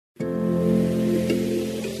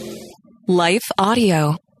Life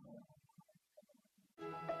Audio.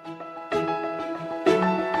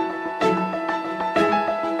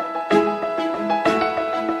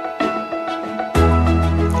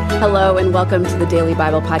 Hello and welcome to the Daily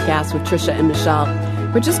Bible Podcast with Trisha and Michelle.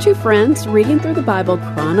 We're just two friends reading through the Bible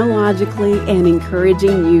chronologically and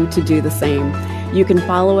encouraging you to do the same. You can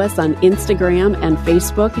follow us on Instagram and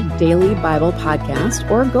Facebook, Daily Bible Podcast,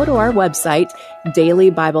 or go to our website,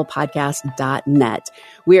 dailybiblepodcast.net.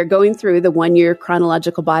 We are going through the 1-year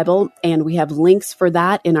chronological Bible, and we have links for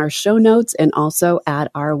that in our show notes and also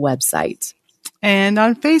at our website. And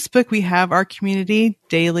on Facebook, we have our community,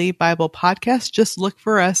 Daily Bible Podcast. Just look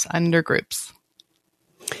for us under groups.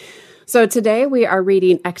 So today we are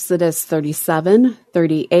reading Exodus 37,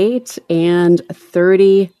 38, and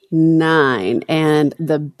 39. And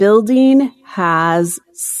the building has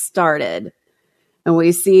started. And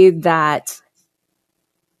we see that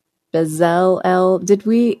Bezalel, did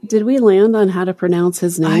we land on how to pronounce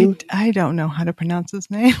his name? I don't know how to pronounce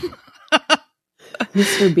his name.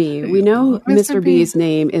 Mr. B. We know Mr. B's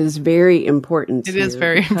name is very important. It is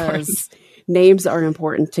very important. Names are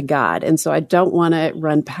important to God. And so I don't want to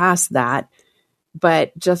run past that.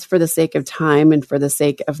 But just for the sake of time and for the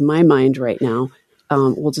sake of my mind right now,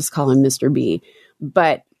 we'll just call him Mr. B.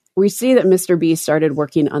 But we see that Mr. B started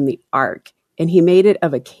working on the ark, and he made it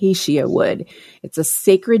of acacia wood. It's a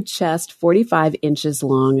sacred chest, 45 inches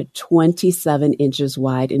long, 27 inches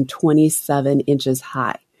wide, and 27 inches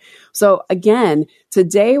high. So again,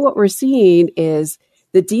 today what we're seeing is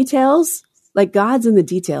the details, like God's in the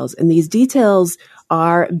details, and these details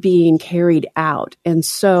are being carried out. And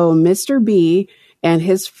so Mr. B and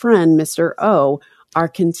his friend, Mr. O, are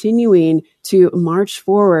continuing to march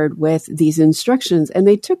forward with these instructions. And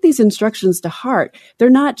they took these instructions to heart. They're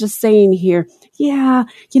not just saying here, yeah,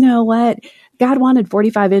 you know what? God wanted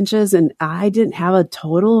 45 inches and I didn't have a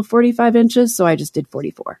total of 45 inches, so I just did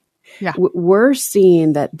 44. Yeah. We're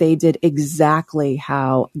seeing that they did exactly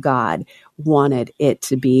how God wanted it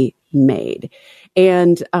to be made.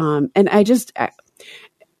 And I just,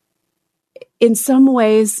 in some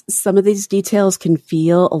ways, some of these details can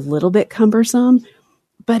feel a little bit cumbersome,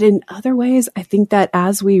 but in other ways, I think that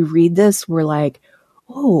as we read this, we're like,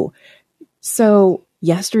 oh, so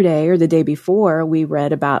yesterday or the day before, we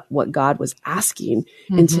read about what God was asking.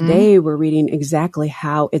 Mm-hmm. And today we're reading exactly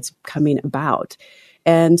how it's coming about.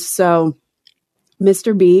 And so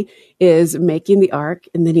Mr. B is making the ark,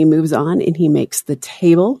 and then he moves on and he makes the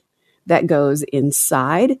table that goes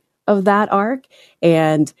inside of that ark,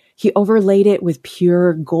 and he overlaid it with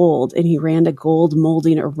pure gold, and he ran a gold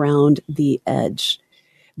molding around the edge.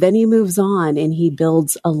 Then he moves on and he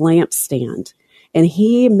builds a lampstand, and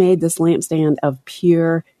he made this lampstand of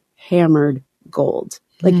pure hammered gold.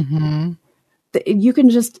 Like you can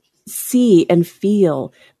just see and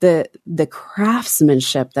feel the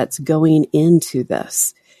craftsmanship that's going into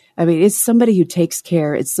this. I mean, it's somebody who takes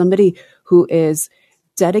care. It's somebody who is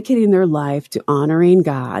dedicating their life to honoring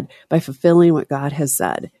God by fulfilling what God has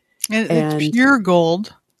said. And it's pure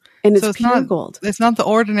gold. And it's pure gold. It's not the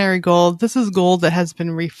ordinary gold. This is gold that has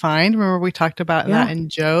been refined. Remember we talked about that in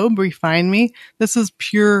Job, refine me. This is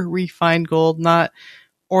pure refined gold, not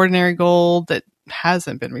ordinary gold that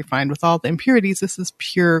hasn't been refined with all the impurities. This is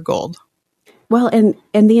pure gold. Well, and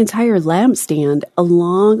the entire lampstand,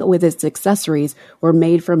 along with its accessories, were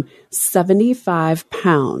made from 75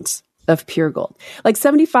 pounds of pure gold. Like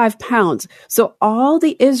 75 pounds. So all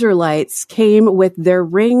the Israelites came with their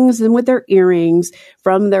rings and with their earrings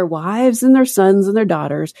from their wives and their sons and their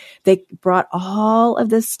daughters. They brought all of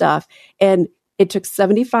this stuff, and it took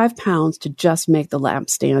 75 pounds to just make the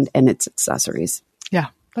lampstand and its accessories. Yeah,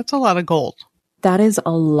 that's a lot of gold. That is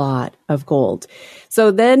a lot of gold. So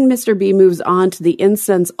then Mr. B moves on to the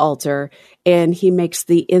incense altar, and he makes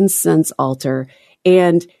the incense altar.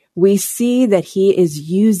 And we see that he is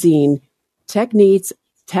using techniques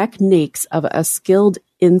of a skilled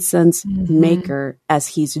incense maker as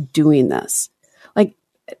he's doing this. Like,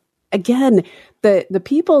 again, the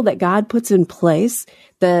people that God puts in place,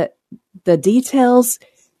 the details,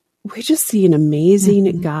 we just see an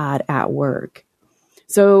amazing God at work.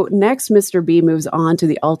 So next, Mr. B moves on to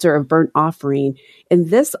the altar of burnt offering, and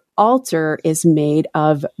this altar is made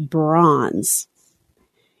of bronze.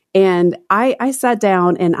 And I sat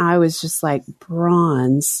down and I was just like,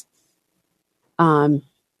 bronze, the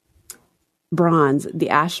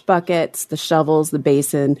ash buckets, the shovels, the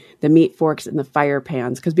basin, the meat forks, and the fire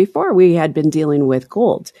pans. Because before we had been dealing with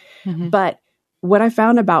gold. But what I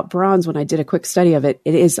found about bronze when I did a quick study of it,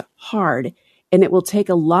 it is hard. And it will take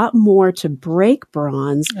a lot more to break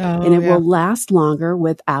bronze, and it will last longer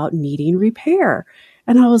without needing repair.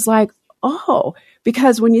 And I was like, all.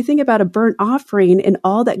 Because when you think about a burnt offering and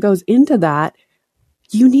all that goes into that,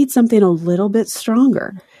 you need something a little bit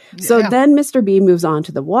stronger. So then Mr. B moves on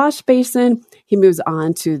to the wash basin. He moves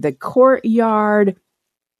on to the courtyard.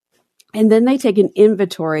 And then they take an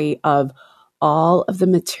inventory of all of the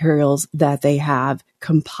materials that they have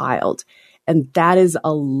compiled. And that is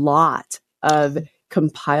a lot of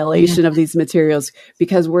compilation of these materials,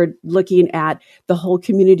 because we're looking at the whole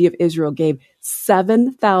community of Israel gave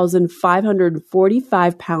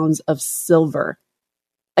 7,545 pounds of silver.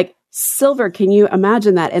 Like silver, can you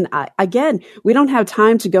imagine that? And again, we don't have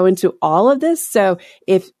time to go into all of this. So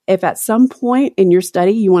if at some point in your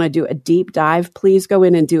study you want to do a deep dive, please go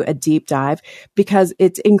in and do a deep dive, because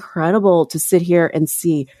it's incredible to sit here and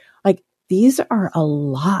see, like, these are a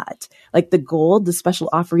lot. Like the gold, the special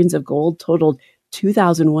offerings of gold totaled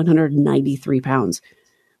 2,193 pounds.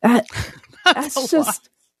 That's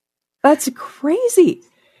crazy.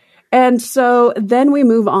 And so then we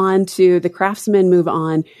move on to the craftsmen move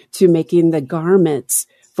on to making the garments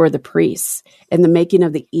for the priests and the making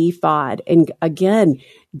of the ephod. And again,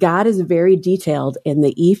 God is very detailed in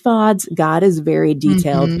the ephods. God is very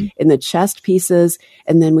detailed in the chest pieces.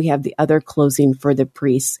 And then we have the other clothing for the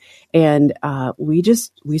priests. And we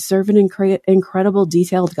serve an incredible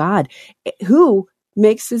detailed God who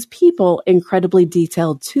makes his people incredibly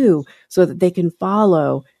detailed too, so that they can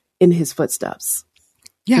follow in his footsteps.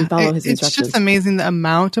 Yeah, it's just amazing the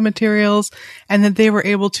amount of materials, and that they were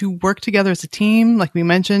able to work together as a team, like we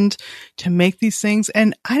mentioned, to make these things.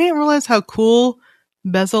 And I didn't realize how cool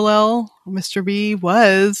Bezalel, Mr. B,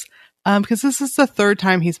 was, because this is the third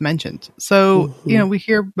time he's mentioned. So, we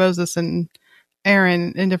hear Moses and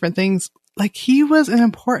Aaron and different things. Like, he was an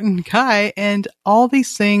important guy, and all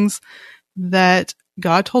these things that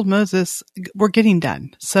God told Moses were getting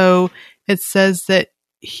done. So it says that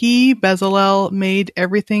he, Bezalel, made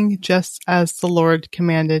everything just as the Lord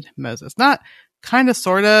commanded Moses. Not kind of,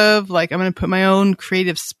 sort of, like I'm going to put my own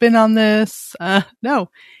creative spin on this.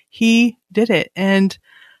 No, he did it. And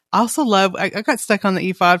I also love, I got stuck on the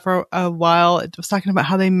ephod for a while. It was talking about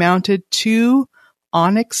how they mounted 2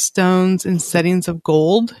 onyx stones in settings of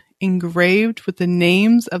gold, engraved with the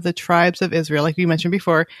names of the tribes of Israel. Like we mentioned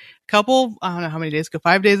before, I don't know how many days ago,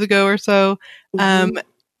 5 days ago or so.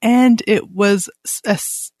 And it was a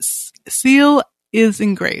seal is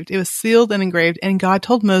engraved. It was sealed and engraved. And God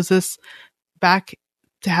told Moses back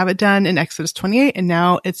to have it done in Exodus 28. And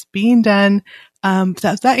now it's being done.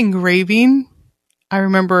 That engraving, I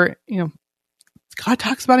remember, God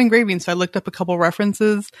talks about engraving. So I looked up a couple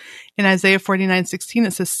references in Isaiah 49:16.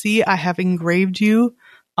 It says, "See, I have engraved you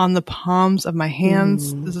on the palms of my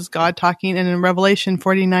hands." This is God talking. And in Revelation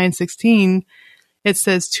 49:16, it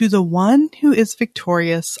says, "To the one who is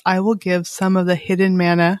victorious, I will give some of the hidden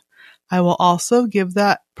manna. I will also give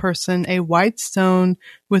that person a white stone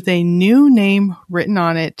with a new name written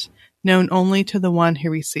on it, known only to the one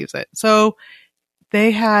who receives it." So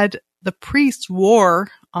they had, the priest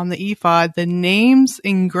wore on the ephod the names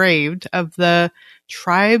engraved of the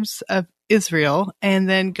tribes of Israel. And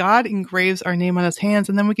then God engraves our name on his hands.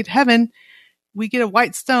 And then we get to heaven, we get a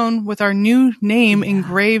white stone with our new name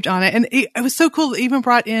engraved on it. And it was so cool. It even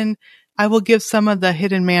brought in, "I will give some of the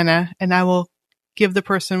hidden manna, and I will give the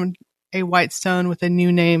person a white stone with a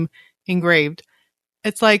new name engraved."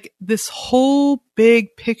 It's like this whole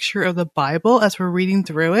big picture of the Bible as we're reading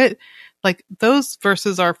through it. Like those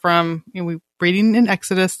verses are from, we're reading in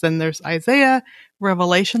Exodus, then there's Isaiah,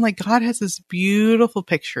 Revelation. Like God has this beautiful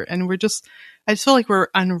picture, and I just feel like we're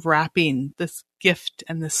unwrapping this gift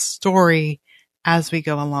and this story as we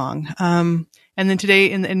go along. And then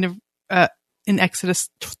today in Exodus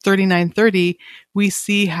 39:30, we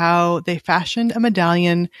see how they fashioned a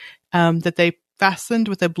medallion that they fastened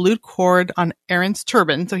with a blue cord on Aaron's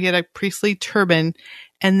turban. So he had a priestly turban,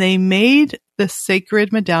 and they made the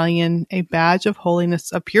sacred medallion a badge of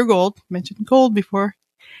holiness of pure gold. Mentioned gold before.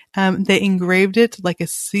 They engraved it like a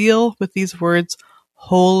seal with these words,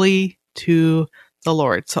 "Holy to the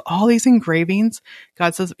Lord." So all these engravings,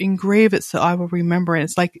 God says, engrave it so I will remember. And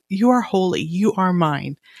it's like, you are holy, you are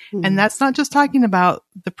mine. And that's not just talking about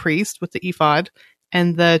the priest with the ephod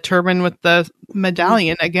and the turban with the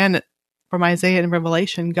medallion. Again, from Isaiah and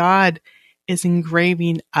Revelation, God is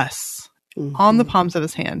engraving us on the palms of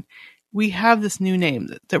his hand. We have this new name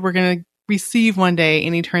that we're going to receive one day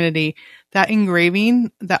in eternity. That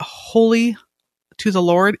engraving, that holy to the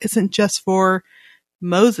Lord, isn't just for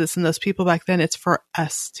Moses and those people back then, it's for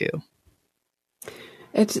us too.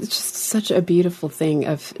 It's just such a beautiful thing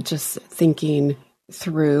of just thinking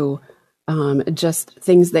through just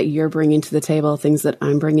things that you're bringing to the table, things that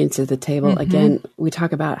I'm bringing to the table. Again, we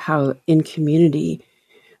talk about how in community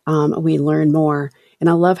we learn more. And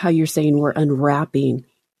I love how you're saying we're unwrapping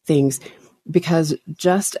things, because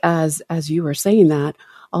just as you were saying that,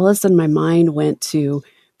 all of a sudden my mind went to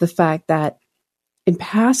the fact that in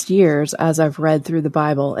past years, as I've read through the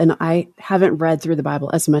Bible, and I haven't read through the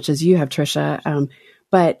Bible as much as you have, Trisha,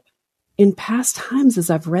 but in past times, as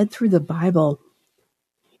I've read through the Bible,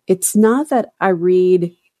 it's not that I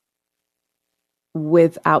read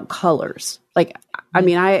without colors. Like, I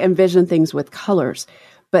mean, I envision things with colors,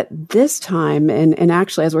 but this time, and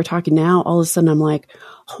actually, as we're talking now, all of a sudden I'm like,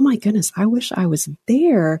 oh my goodness, I wish I was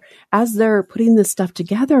there as they're putting this stuff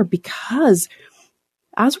together, because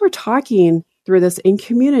as we're talking through this in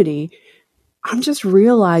community, I'm just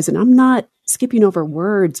realizing I'm not skipping over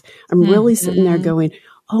words. I'm really sitting there going,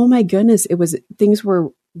 oh my goodness, things were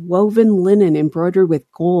woven linen embroidered with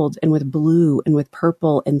gold and with blue and with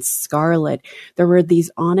purple and scarlet. There were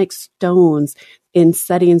these onyx stones in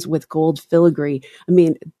settings with gold filigree. I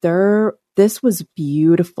mean, this was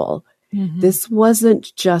beautiful. This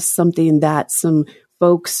wasn't just something that some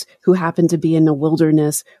folks who happened to be in the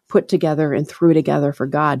wilderness put together and threw together for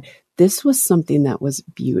God. This was something that was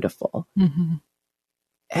beautiful.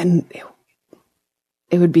 And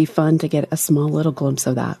it would be fun to get a small little glimpse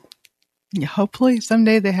of that. Yeah, hopefully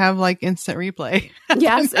someday they have like instant replay.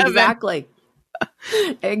 Yes, exactly.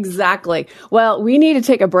 Exactly. Well, we need to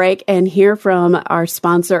take a break and hear from our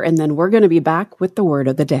sponsor, and then we're going to be back with the word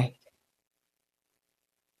of the day.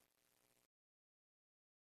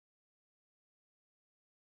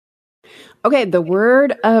 Okay, the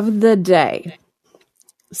word of the day.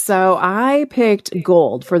 So I picked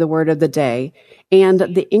gold for the word of the day, and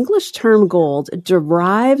the English term gold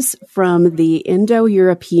derives from the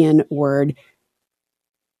Indo-European word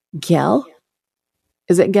gel.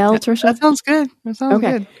 Is it gel, Trisha? That sounds good. That sounds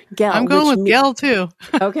good. Gel. I'm going with gel too.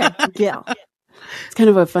 Okay, gel. It's kind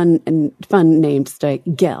of a fun name to say,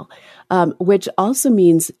 gel, which also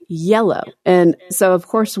means yellow. And so, of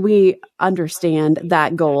course, we understand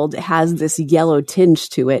that gold has this yellow tinge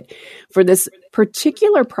to it. For this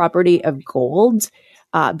particular property of gold,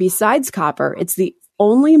 besides copper, it's the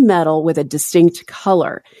only metal with a distinct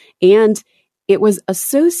color. And it was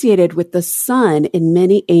associated with the sun in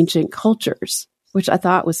many ancient cultures, which I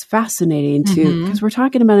thought was fascinating too, because we're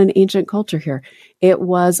talking about an ancient culture here. It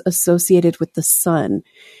was associated with the sun.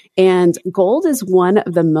 And gold is one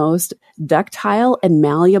of the most ductile and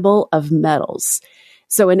malleable of metals.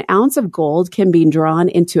 So an ounce of gold can be drawn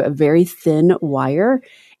into a very thin wire,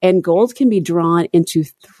 and gold can be drawn into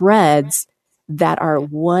threads that are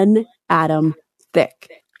 1 atom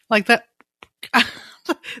thick. Like that,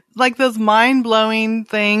 like those mind-blowing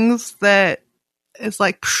things that is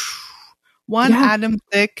like 1 atom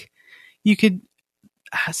thick. You could,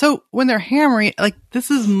 so when they're hammering, like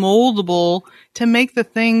this is moldable to make the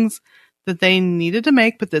things that they needed to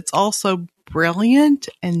make, but it's also brilliant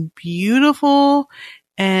and beautiful.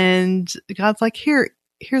 And God's like,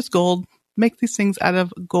 here's gold. Make these things out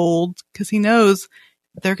of gold, because he knows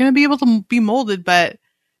they're going to be able to be molded, but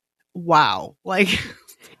wow. Like,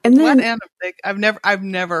 and then 1 atom thick. I've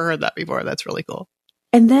never heard that before. That's really cool.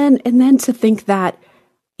 And then to think that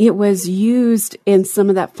it was used in some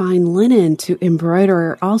of that fine linen to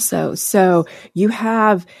embroider also. So you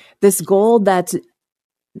have this gold that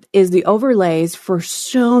is the overlays for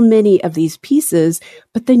so many of these pieces,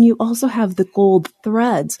 but then you also have the gold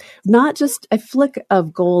threads, not just a flick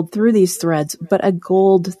of gold through these threads, but a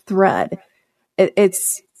gold thread. It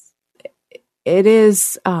is.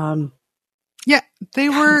 Yeah, they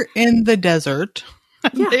were in the desert.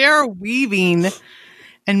 Yeah. They are weaving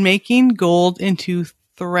and making gold into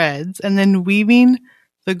threads, and then weaving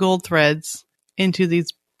the gold threads into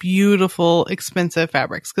these beautiful, expensive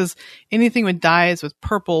fabrics. Because anything with dyes, with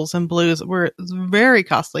purples and blues, were very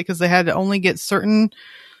costly, because they had to only get certain.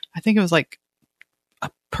 I think it was like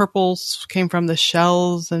purples came from the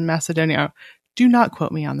shells in Macedonia. Do not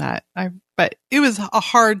quote me on that. But it was a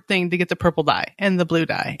hard thing to get the purple dye and the blue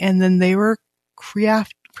dye, and then they were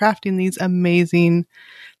crafting these amazing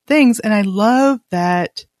things. And I love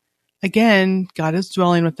that. Again, God is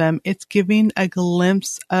dwelling with them. It's giving a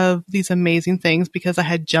glimpse of these amazing things, because I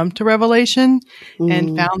had jumped to Revelation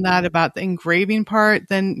and found that about the engraving part.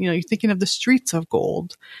 Then, you're thinking of the streets of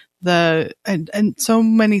gold, and so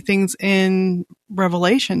many things in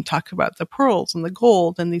Revelation talk about the pearls and the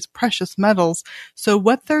gold and these precious metals. So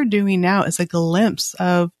what they're doing now is a glimpse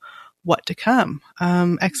of what to come.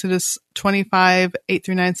 Exodus 25,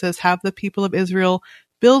 8-9 says, "Have the people of Israel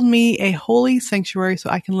build me a holy sanctuary so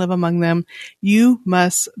I can live among them. You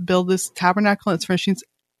must build this tabernacle and its furnishings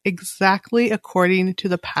exactly according to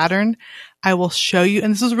the pattern I will show you.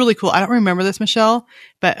 And this is really cool. I don't remember this, Michelle,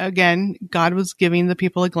 but again, God was giving the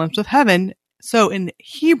people a glimpse of heaven. So in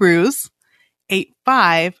Hebrews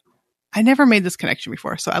 8:5, I never made this connection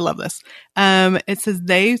before, so I love this. It says,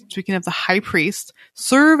 they, speaking of the high priest,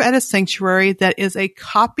 serve at a sanctuary that is a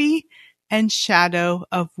copy and shadow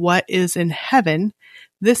of what is in heaven.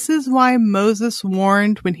 This is why Moses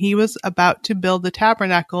warned when he was about to build the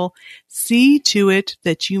tabernacle, see to it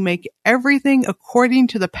that you make everything according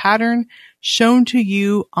to the pattern shown to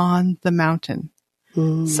you on the mountain.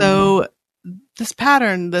 So this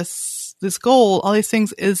pattern, this gold, all these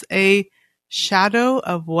things is a shadow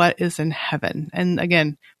of what is in heaven. And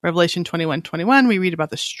again, Revelation 21:21, we read about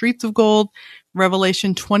the streets of gold.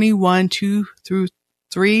 Revelation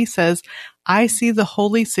 21:2-3 says, I see the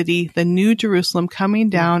holy city, the new Jerusalem, coming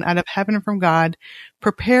down out of heaven from God,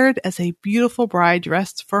 prepared as a beautiful bride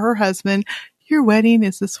dressed for her husband. Your wedding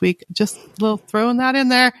is this week. Just a little throwing that in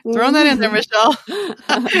there, Michelle.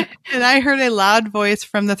 And I heard a loud voice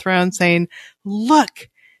from the throne saying, look,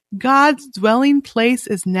 God's dwelling place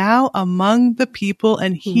is now among the people,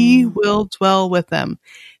 and he will dwell with them.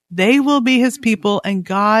 They will be his people, and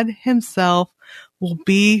God himself will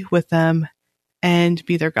be with them and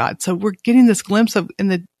be their God. So we're getting this glimpse of in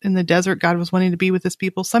the desert, God was wanting to be with his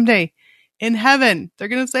people. Someday in heaven, they're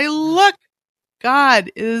going to say, look,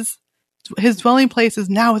 God is, his dwelling place is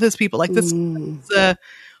now with his people. Like this,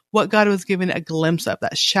 what God was given a glimpse of,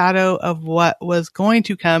 that shadow of what was going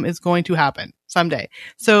to come is going to happen someday.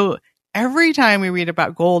 So every time we read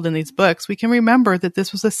about gold in these books, we can remember that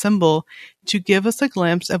this was a symbol to give us a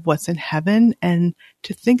glimpse of what's in heaven and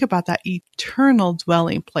to think about that eternal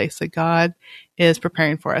dwelling place that God is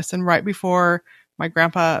preparing for us. And right before my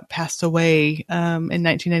grandpa passed away in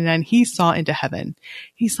 1999, he saw into heaven.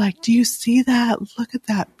 He's like, do you see that? Look at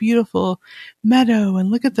that beautiful meadow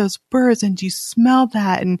and look at those birds. And do you smell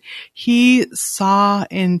that? And he saw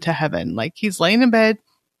into heaven. Like he's laying in bed,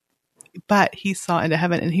 but he saw into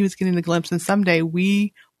heaven and he was getting the glimpse. And someday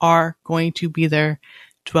we are going to be there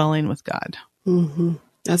dwelling with God. Mm-hmm.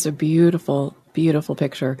 That's a beautiful, beautiful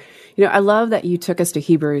picture. You know, I love that you took us to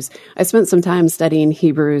Hebrews. I spent some time studying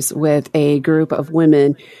Hebrews with a group of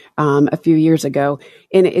women a few years ago,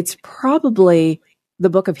 and it's probably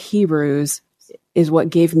the book of Hebrews is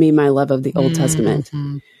what gave me my love of the Old Testament.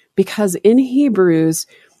 Because in Hebrews,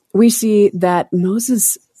 we see that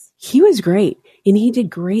Moses, he was great. And he did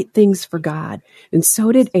great things for God. And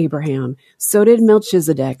so did Abraham. So did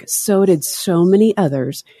Melchizedek. So did so many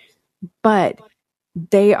others. But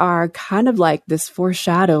they are kind of like this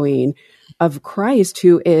foreshadowing of Christ,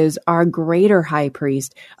 who is our greater high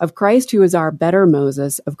priest, of Christ, who is our better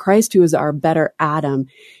Moses, of Christ, who is our better Adam.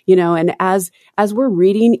 You know, and as we're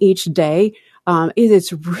reading each day,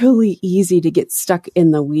 it's really easy to get stuck in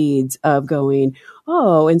the weeds of going,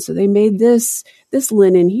 oh, and so they made this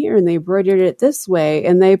linen here and they embroidered it this way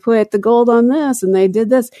and they put the gold on this and they did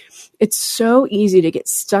this. It's so easy to get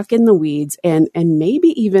stuck in the weeds and maybe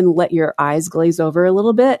even let your eyes glaze over a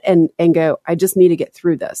little bit and go, I just need to get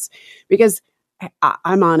through this. Because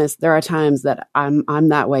I'm honest, there are times that I'm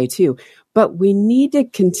that way too. But we need to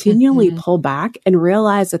continually pull back and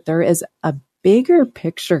realize that there is a bigger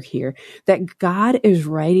picture here, that God is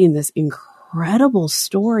writing this incredible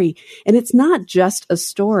story. And it's not just a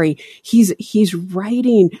story. He's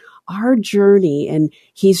writing our journey and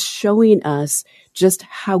he's showing us just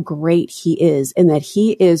how great he is and that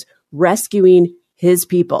he is rescuing his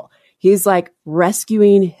people. He's like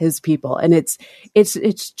rescuing his people. And it's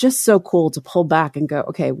just so cool to pull back and go,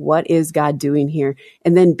 okay, what is God doing here?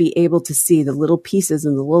 And then be able to see the little pieces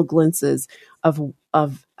and the little glimpses of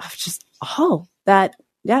just all that.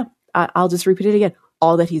 Yeah. I'll just repeat it again.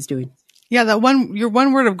 All that he's doing. Yeah. Your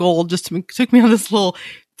one word of gold just took me on this little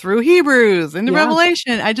through Hebrews into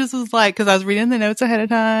Revelation. I just was like, cause I was reading the notes ahead of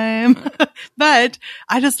time, but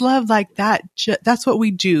I just love like that. That's what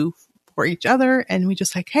we do for each other. And we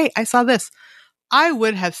just like, hey, I saw this. I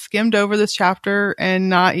would have skimmed over this chapter and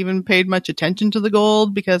not even paid much attention to the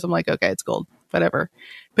gold because I'm like, okay, it's gold, whatever.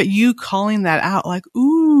 But you calling that out like,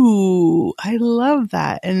 ooh, I love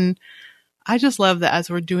that. And I just love that as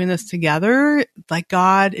we're doing this together, like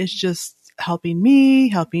God is just helping me,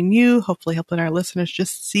 helping you, hopefully helping our listeners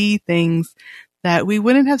just see things that we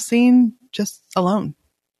wouldn't have seen just alone.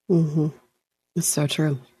 Mm-hmm. It's so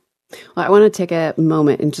true. Well, I want to take a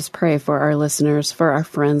moment and just pray for our listeners, for our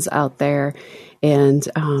friends out there. And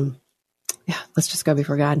let's just go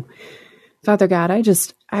before God. Father God,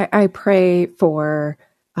 I pray for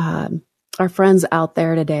our friends out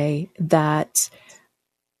there today that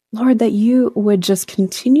Lord, that you would just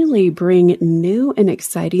continually bring new and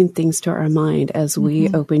exciting things to our mind as we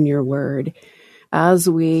open your word, as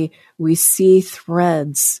we see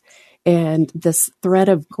threads and this thread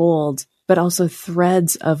of gold, but also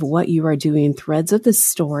threads of what you are doing, threads of this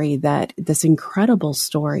story, this incredible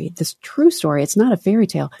story, this true story. It's not a fairy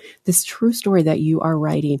tale, this true story that you are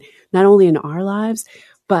writing, not only in our lives,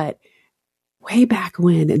 but way back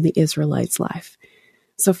when in the Israelites' life.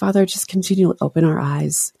 So Father, just continually open our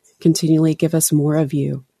eyes, continually give us more of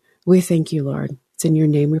you. We thank you, Lord. It's in your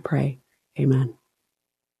name we pray. Amen.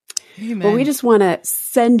 Amen. Well, we just want to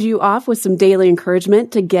send you off with some daily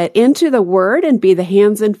encouragement to get into the Word and be the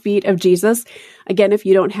hands and feet of Jesus. Again, if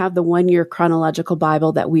you don't have the 1-year chronological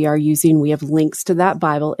Bible that we are using, we have links to that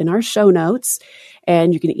Bible in our show notes,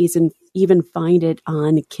 and you can even find it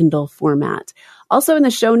on Kindle format. Also in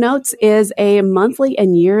the show notes is a monthly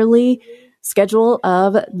and yearly schedule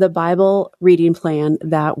of the Bible reading plan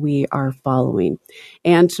that we are following.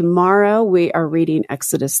 And tomorrow we are reading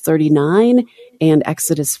Exodus 39 and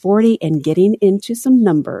Exodus 40 and getting into some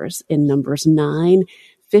numbers in Numbers 9,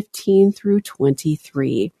 15 through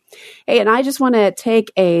 23. Hey, and I just want to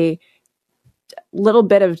take a little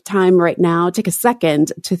bit of time right now, take a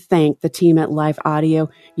second to thank the team at Life Audio.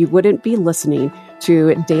 You wouldn't be listening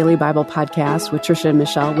to Daily Bible Podcast with Trisha and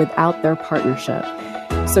Michelle without their partnership.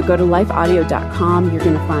 So go to lifeaudio.com. You're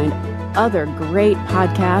going to find other great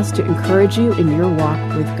podcasts to encourage you in your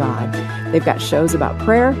walk with God. They've got shows about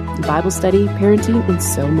prayer, Bible study, parenting, and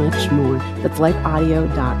so much more. That's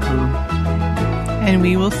lifeaudio.com. And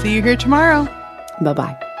we will see you here tomorrow.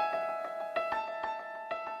 Bye-bye.